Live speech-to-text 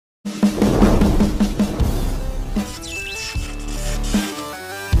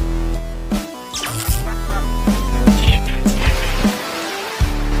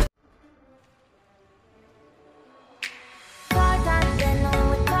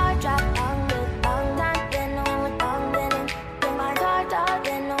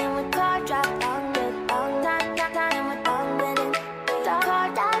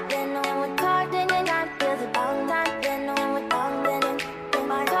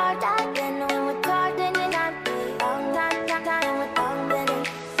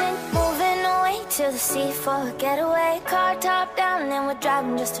the sea for a getaway. Car top down and we're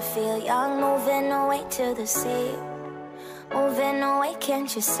driving just to feel young. Moving away to the sea, moving away,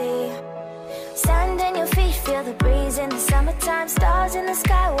 can't you see? Sand in your feet, feel the breeze in the summertime. Stars in the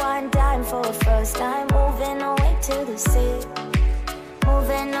sky, one dime for a first time. Moving away to the sea,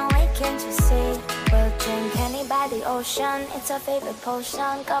 moving away, can't you see? We'll drink honey by the ocean, it's our favorite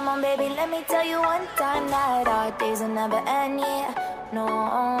potion. Come on baby, let me tell you one time that our days will never end, yeah. No,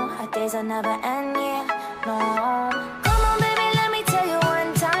 our days will never end, yeah. No. Come on baby, let me tell you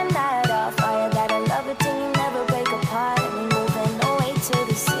one time that our fire got a love it till you never break apart. And we moving away to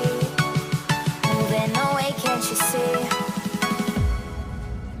the sea, moving away, can't you see?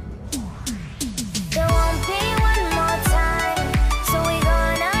 There won't be one more time, so we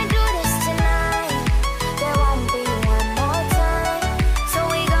gonna do this tonight. There won't be one more time, so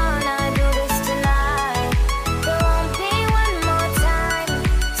we gonna do this tonight. There won't be one more time,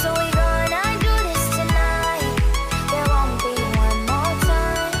 so we gonna do this tonight. There won't be one more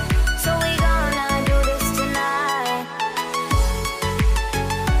time, so we gonna do this tonight.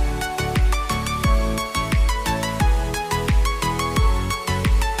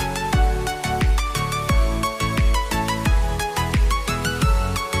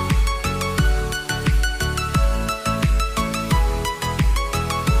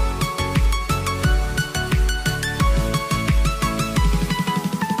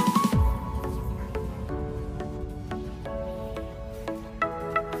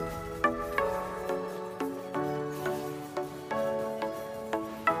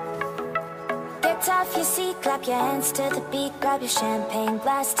 Get off your seat, clap your hands to the beat. Grab your champagne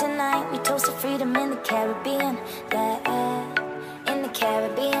glass tonight. We toast to freedom in the Caribbean, yeah. In the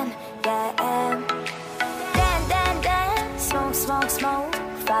Caribbean, yeah. Dan, dan, dan, smoke, smoke, smoke.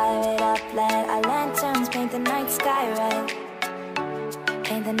 Fire it up, let our lanterns paint the night sky red.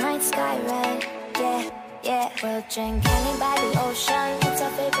 Paint the night sky red, yeah, yeah. We'll drink honey by the ocean, it's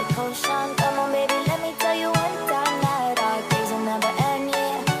our favorite potion. Come on baby, let me tell you one time that our days will never end,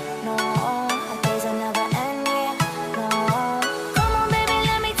 yeah. No, our days will never end, yeah. No. Come on baby,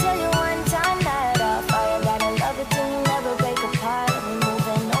 let me tell you one time that our fire got a love it till you never break apart. And we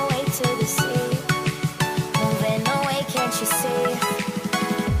moving away to the sea, moving away, can't you see?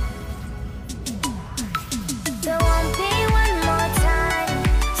 There won't be one more time,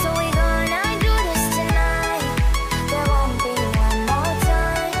 so we gonna do this tonight. There won't be one more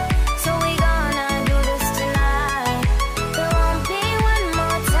time, so we gonna do this tonight.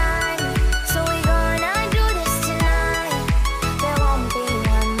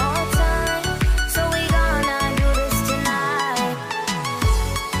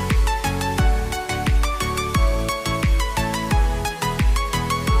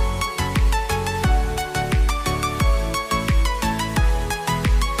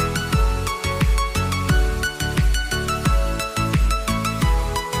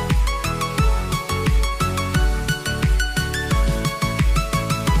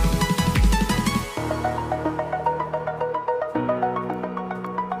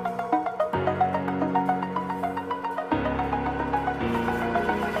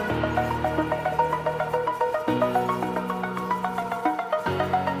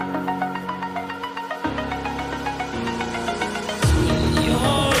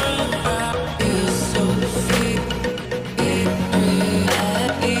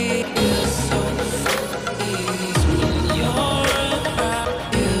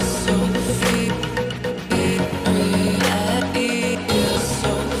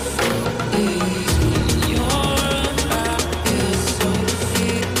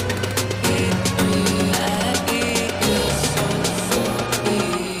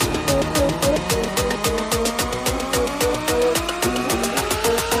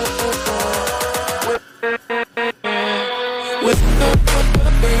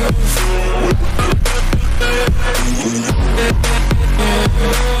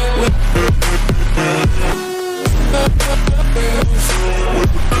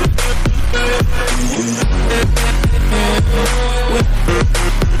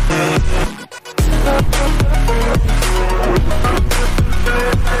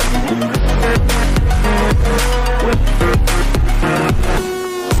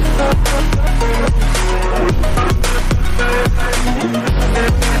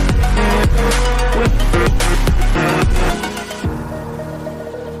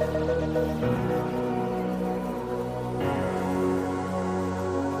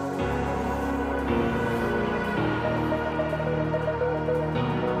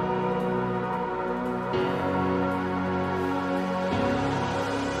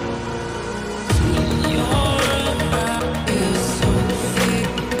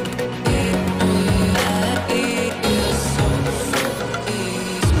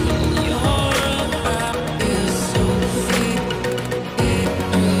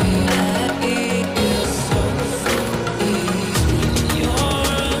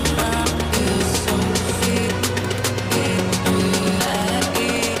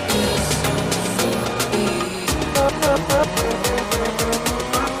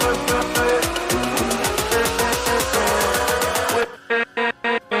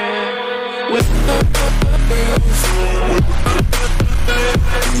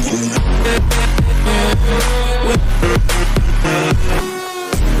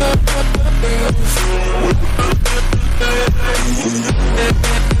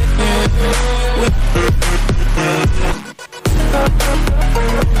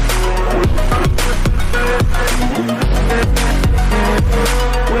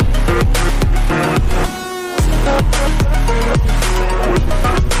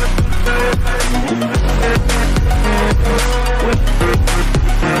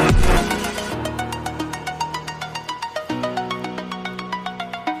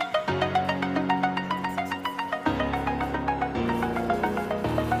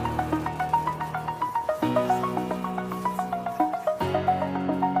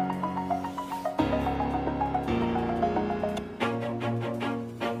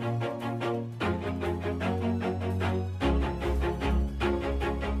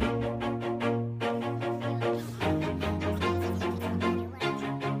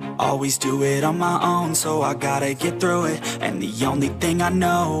 Always do it on my own, so I gotta get through it. And the only thing I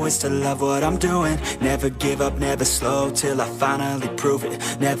know is to love what I'm doing. Never give up, never slow, till I finally prove it.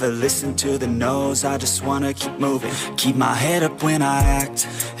 Never listen to the no's, I just wanna keep moving. Keep my head up when I act,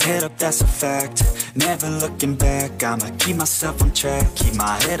 head up, that's a fact. Never looking back, I'ma keep myself on track. Keep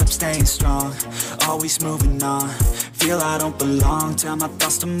my head up, staying strong, always moving on. Feel I don't belong, tell my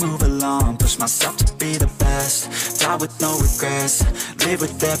thoughts to move along. Push myself to be the best, die with no regrets. Live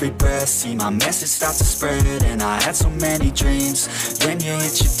with every breath, see my message start to spread. And I had so many dreams, then you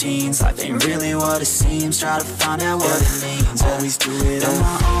hit your teens. Life ain't really what it seems, try to find out what it means. Always do it on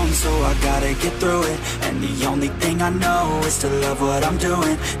my own, so I gotta get through it. And the only thing I know is to love what I'm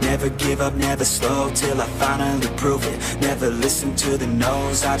doing. Never give up, never slow, till I finally prove it. Never listen to the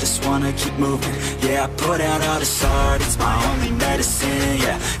no's, I just wanna keep moving. Yeah, I put out all this art, it's my only medicine.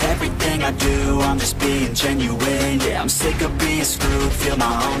 Yeah, everything I do, I'm just being genuine. Yeah, I'm sick of being screwed, feel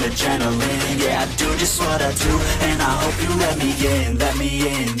my own adrenaline. Yeah, I do just what I do, and I hope you let me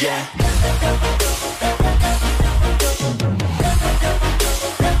in, yeah.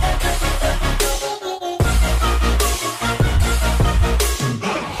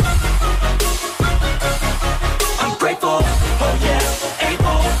 I'm grateful, oh yeah,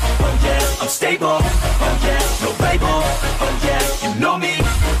 able, oh yeah, I'm stable, oh yeah, no label, oh yeah, you know me,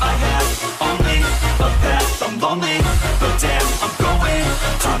 I have only a path, I'm lonely, but damn, I'm going to win.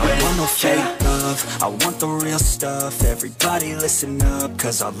 I don't want no fake love, I want the real stuff. Everybody listen up,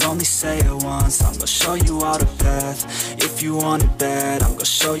 cause I'll only say it once. I'm gonna show you all the path, if you want it bad. I'm gonna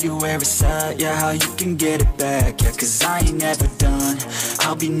show you where it's at, yeah, how you can get it back. Yeah, cause I ain't never done,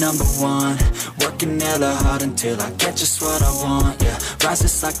 I'll be number one. Working hella hard until I get just what I want, yeah.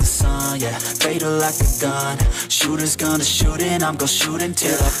 Rises like the sun, yeah, fatal like a gun. Shooter's gonna shoot and I'm gonna shoot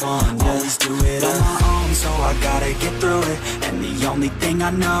until I won, yeah. Always do it on my own, so I gotta get through it. And the only thing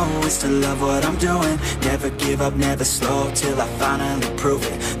I know is to love what I'm doing. Never give up, never slow, till I finally prove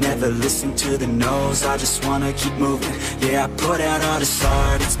it. Never listen to the no's, I just wanna keep moving. Yeah, I put out all this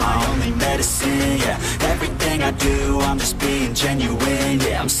art, it's my only medicine. Yeah, everything I do, I'm just being genuine.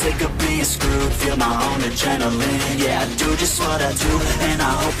 Yeah, I'm sick of being screwed, feel my own adrenaline. Yeah, I do just what I do, and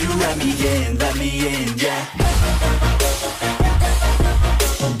I hope you let me in, yeah.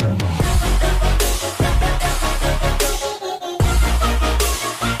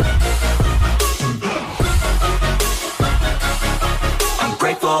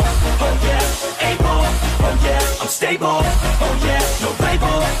 Grateful, oh yeah, able, oh yeah, I'm stable, oh yeah, no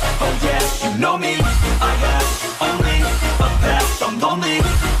label, oh yeah, you know me, I have only a path, I'm lonely,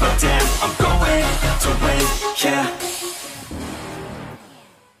 but damn, I'm going to win, yeah.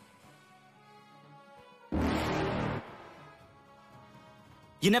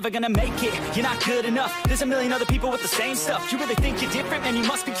 You're never gonna make it, you're not good enough. There's a million other people with the same stuff. You really think you're different? Man, you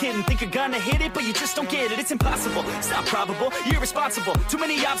must be kidding. Think you're gonna hit it, but you just don't get it. It's impossible, it's not probable, you're irresponsible. Too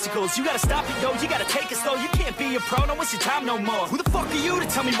many obstacles, you gotta stop it, yo. You gotta take it slow, you can't be a pro, don't waste your time no more. Who the fuck are you to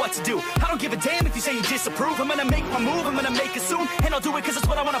tell me what to do? I don't give a damn if you say you disapprove. I'm gonna make my move, I'm gonna make it soon. And I'll do it cause it's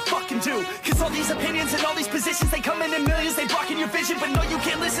what I wanna fucking do. Cause all these opinions and all these positions, they come in millions, they blocking your vision. But no, you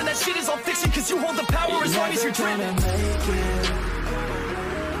can't listen, that shit is all fiction. Cause you hold the power as long as you're dreaming.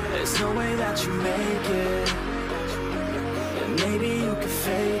 There's no way that you make it. And maybe you could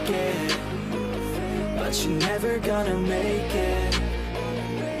fake it, but you're never gonna make it.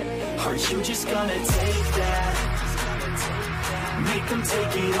 Are you just gonna take that? Make them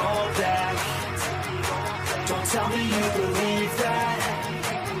take it all back. Don't tell me you believe that.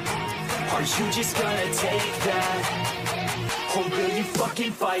 Are you just gonna take that? Or will you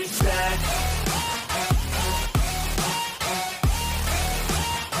fucking fight back?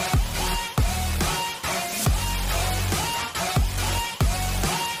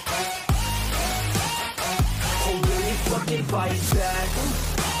 Fight back.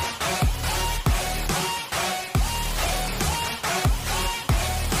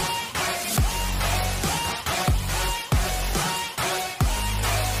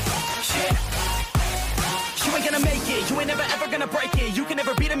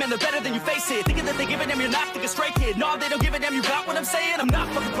 they're better than you, face it. Thinking that they give a damn, you're not, think a straight kid. No, they don't give a damn, you got what I'm saying? I'm not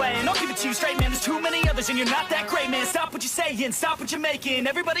fucking playing, I'll give it to you straight, man. There's too many others and you're not that great, man. Stop what you're saying, stop what you're making.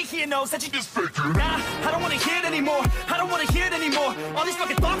 Everybody here knows that you just faking. Nah, I don't wanna hear it anymore, I don't wanna hear it anymore. All these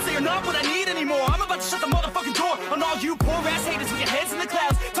fucking thoughts, they are not what I need anymore. I'm about to shut the motherfucking door on all you poor ass haters with your heads in the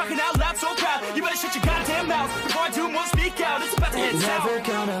clouds, talking out loud so proud. You better shut your goddamn mouth before I do more speak out. It's about to head south. Never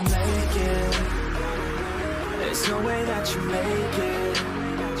gonna make it. There's no way that you make it.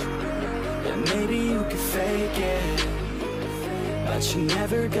 And maybe you can fake it, but you're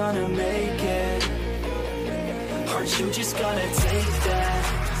never gonna make it. Aren't you just gonna take that?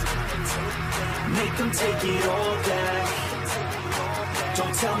 Make them take it all back.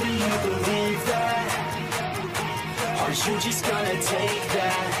 Don't tell me you believe that. Aren't you just gonna take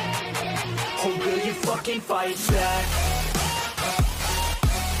that? Or will you fucking fight back?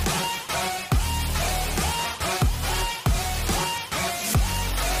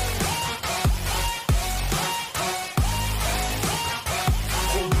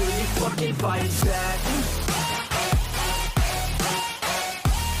 Or will you fucking fight back?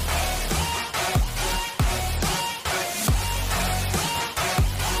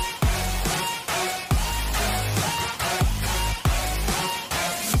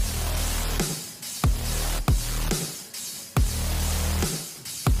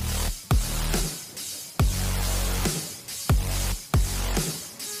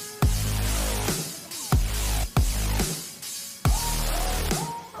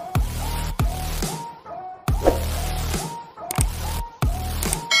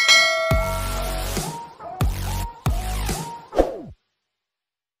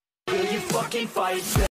 Fight.